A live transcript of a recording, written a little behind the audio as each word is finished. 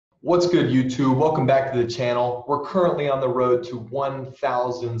What's good, YouTube? Welcome back to the channel. We're currently on the road to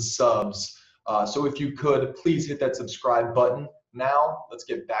 1,000 subs. So if you could, please hit that subscribe button. Now, let's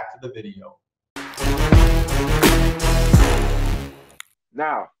get back to the video.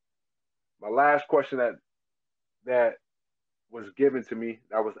 Now, my last question that was given to me,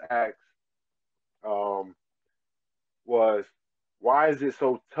 that was asked, was why is it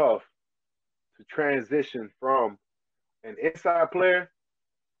so tough to transition from an inside player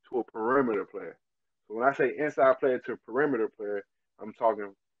to a perimeter player? So when I say inside player to perimeter player, I'm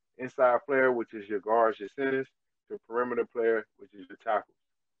talking inside player, which is your guards, your centers, to perimeter player, which is your tackles.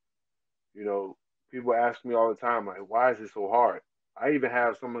 You know, people ask me all the time, like, why is it so hard? I even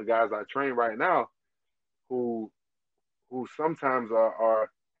have some of the guys I train right now who sometimes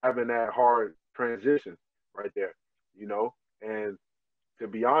are having that hard transition right there, you know. And to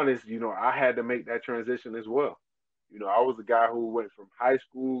be honest, you know, I had to make that transition as well. You know, I was a guy who went from high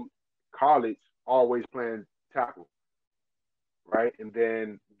school, college, always playing tackle, right? And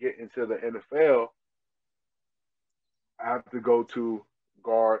then get into the NFL, I have to go to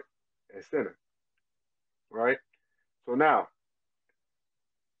guard and center, right? So now,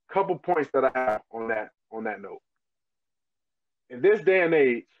 couple points that I have on that note. In this day and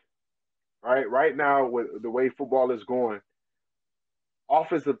age, right now with the way football is going,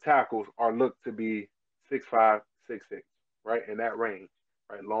 offensive tackles are looked to be 6'5", 6'6", right, in that range,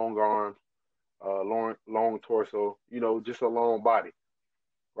 right? Long arms, long torso, you know, just a long body,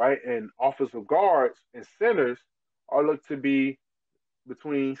 right? And offensive guards and centers are looked to be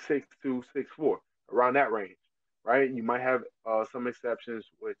between 6'2", 6'4", around that range, right? You might have some exceptions,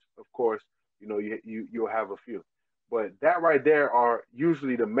 which of course, you know, you'll have a few. But that right there are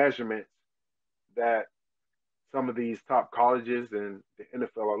usually the measurements that some of these top colleges and the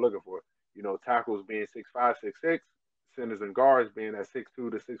NFL are looking for. You know, tackles being 6'5", 6'6", centers and guards being at 6'2"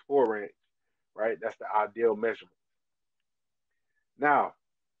 to 6'4" range, right? That's the ideal measurement. Now,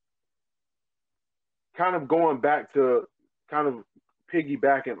 kind of going back to kind of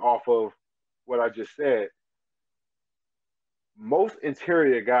piggybacking off of what I just said, most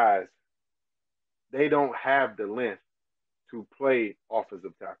interior guys, they don't have the length to play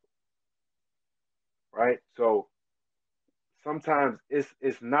offensive tackle, right? So sometimes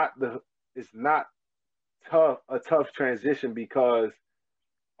it's not a tough transition because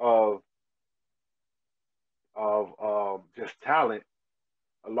of just talent.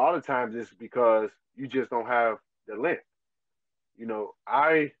 A lot of times it's because you just don't have the length. You know,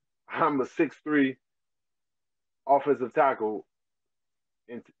 I'm a 6'3" offensive tackle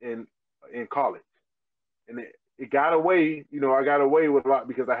in college, and it got away. You know, I got away with a lot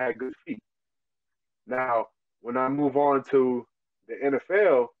because I had good feet. Now, when I move on to the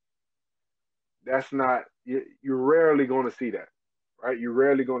NFL, that's not, you're rarely going to see that, right? You're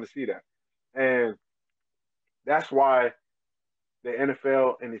rarely going to see that. And that's why the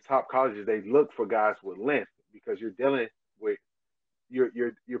NFL and the top colleges, they look for guys with length because you're dealing with,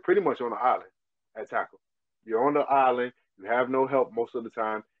 you're pretty much on the island at tackle. You're on the island, you have no help most of the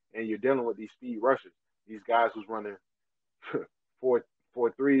time, and you're dealing with these speed rushers. These guys who's running 4.3,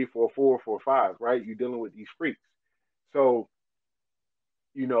 4.4, 4.5, right? You're dealing with these freaks. So,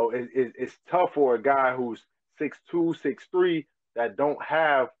 you know, it's tough for a guy who's 6'2", 6'3", that don't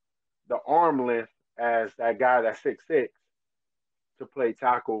have the arm length as that guy that's 6'6" to play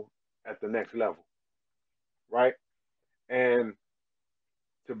tackle at the next level, right? And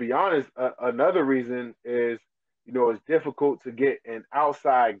to be honest, another reason is, you know, it's difficult to get an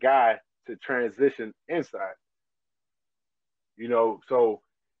outside guy to transition inside. You know, so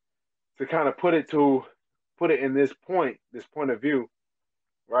to kind of put it in this point of view,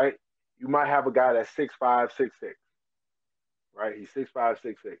 right? You might have a guy that's 6'5", 6'6", right? He's 6'5",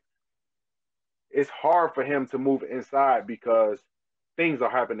 6'6". It's hard for him to move inside because things are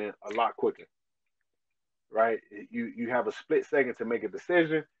happening a lot quicker, right? You have a split second to make a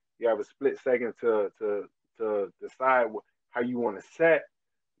decision. You have a split second to decide how you want to set,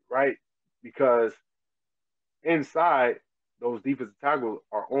 right? Because inside, those defensive tackles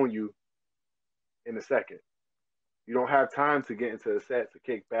are on you in a second. You don't have time to get into a set to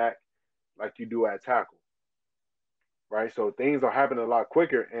kick back like you do at tackle, right? So things are happening a lot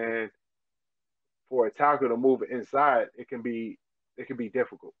quicker, and for a tackle to move inside, it can be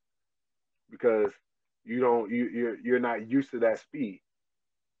difficult because you're not used to that speed,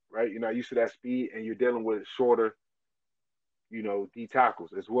 right? You're not used to that speed, and you're dealing with shorter, you know, D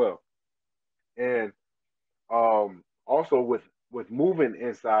tackles as well. And also with moving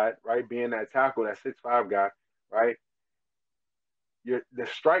inside, right, being that tackle, that 6'5" guy, right, the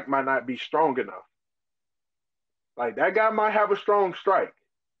strike might not be strong enough. Like, that guy might have a strong strike,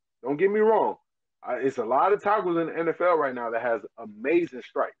 Don't get me wrong. It's a lot of tackles in the NFL right now that has amazing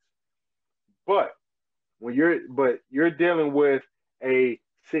strikes. But you're dealing with a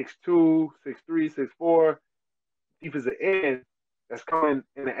 6'2", 6'3", 6'4" defensive end that's coming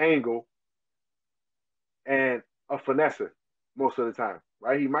in an angle and a finesser most of the time,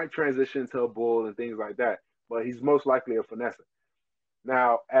 right? He might transition to a bull and things like that, but he's most likely a finesser.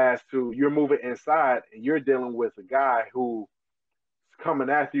 Now, as to you're moving inside and you're dealing with a guy who's coming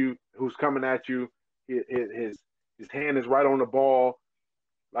at you, his hand is right on the ball.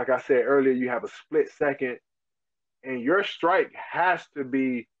 Like I said earlier, you have a split second, and your strike has to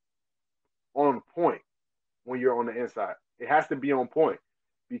be on point when you're on the inside. It has to be on point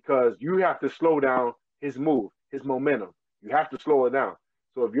because you have to slow down his move, his momentum. You have to slow it down.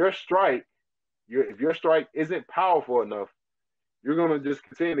 So if your strike isn't powerful enough, you're gonna just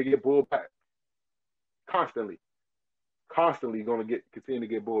continue to get bull back constantly. Constantly gonna continue to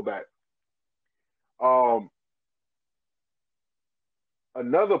get bull back.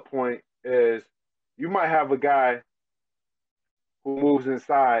 Another point is you might have a guy who moves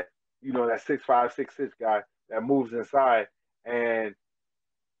inside, that 6'5", 6'6" guy that moves inside, and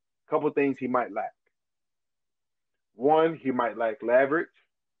a couple things he might lack. One, he might lack leverage.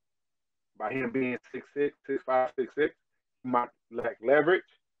 By him being 6'6", 6'5", 6'6", he might lack leverage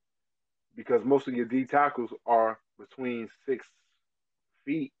because most of your D tackles are between 6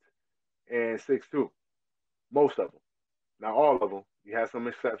 feet and 6'2". Most of them. Not all of them. You have some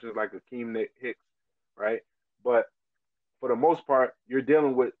exceptions like Akeem Hicks, right? But for the most part, you're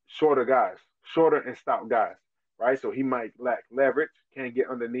dealing with shorter guys, shorter and stout guys, right? So he might lack leverage, can't get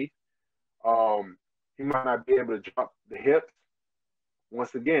underneath. He might not be able to drop the hips.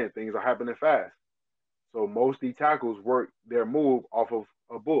 Once again, things are happening fast. So most D tackles work their move off of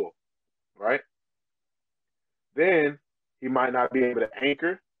a bull, right? Then he might not be able to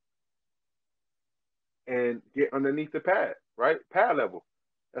anchor and get underneath the pad, right? Pad level.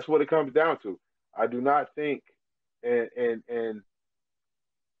 That's what it comes down to. I do not think, and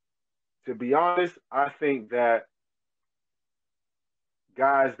to be honest, I think that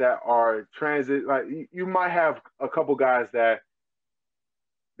guys that are transit, like you might have a couple guys that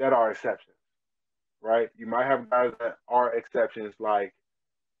are exceptions, right? You might have guys that are exceptions like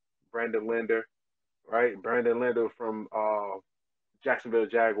Brandon Linder, right? Brandon Linder from Jacksonville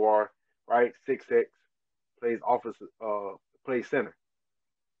Jaguar, right? 6'6", plays center,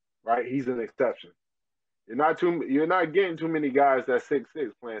 right? He's an exception. You're not getting too many guys that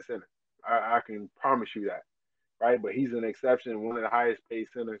 6'6" playing center. I can promise you that, right? But he's an exception, one of the highest paid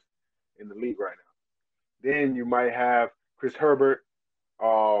centers in the league right now. Then you might have Chris Herbert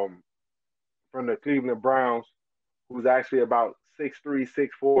from the Cleveland Browns, who's actually about 6'3",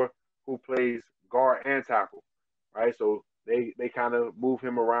 6'4", who plays guard and tackle, right? So they kind of move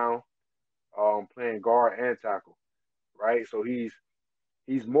him around, playing guard and tackle, right? So he's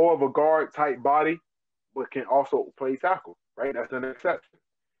more of a guard type body, but can also play tackle, right? That's an exception.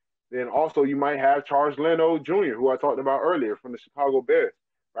 Then also you might have Charles Leno Jr., who I talked about earlier from the Chicago Bears,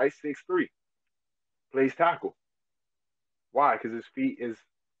 right? 6'3", plays tackle. Why? Because his feet is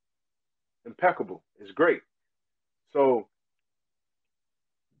impeccable. It's great. So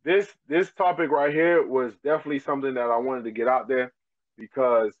this topic right here was definitely something that I wanted to get out there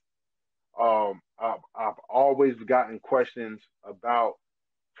because I've always gotten questions about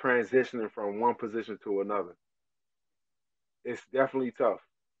transitioning from one position to another. It's definitely tough.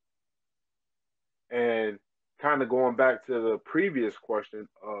 And kind of going back to the previous question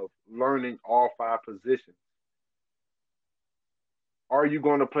of learning all 5 positions. Are you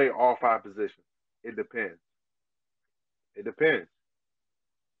going to play all 5 positions? It depends. It depends.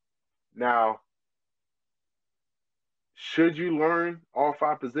 Now, should you learn all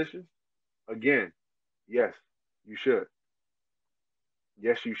 5 positions? Again, yes, you should.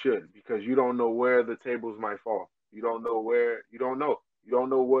 Yes, you should, because you don't know where the tables might fall. You don't know where, you don't know. You don't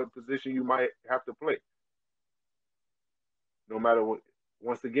know what position you might have to play. No matter what,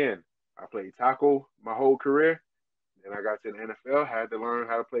 once again, I played tackle my whole career. Then I got to the NFL, had to learn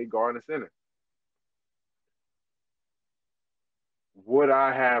how to play guard and center. Would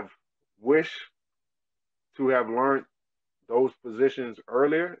I have wished to have learned those positions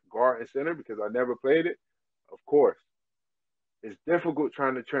earlier, guard and center, because I never played it? Of course. It's difficult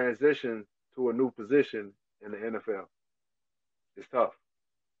trying to transition to a new position in the NFL. It's tough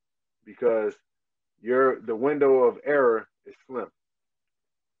because the window of error is slim.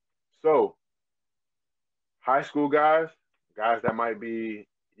 So, high school guys that might be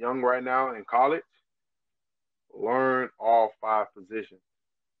young right now in college, learn all 5 positions.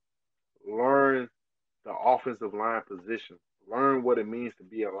 Learn the offensive line position. Learn what it means to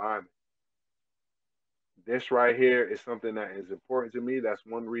be a lineman. This right here is something that is important to me. That's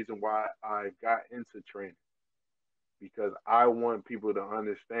one reason why I got into training, because I want people to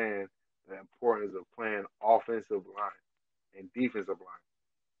understand the importance of playing offensive line and defensive line.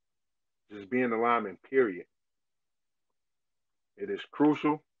 Just being a lineman, period. It is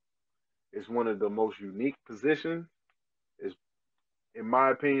crucial. It's one of the most unique positions. It's, in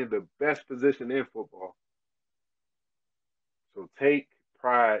my opinion, the best position in football. So take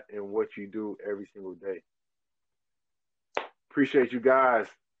pride in what you do every single day. Appreciate you guys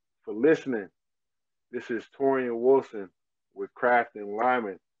for listening. This is Torian Wilson with Craft and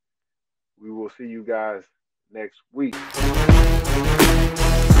Lineman. We will see you guys next week.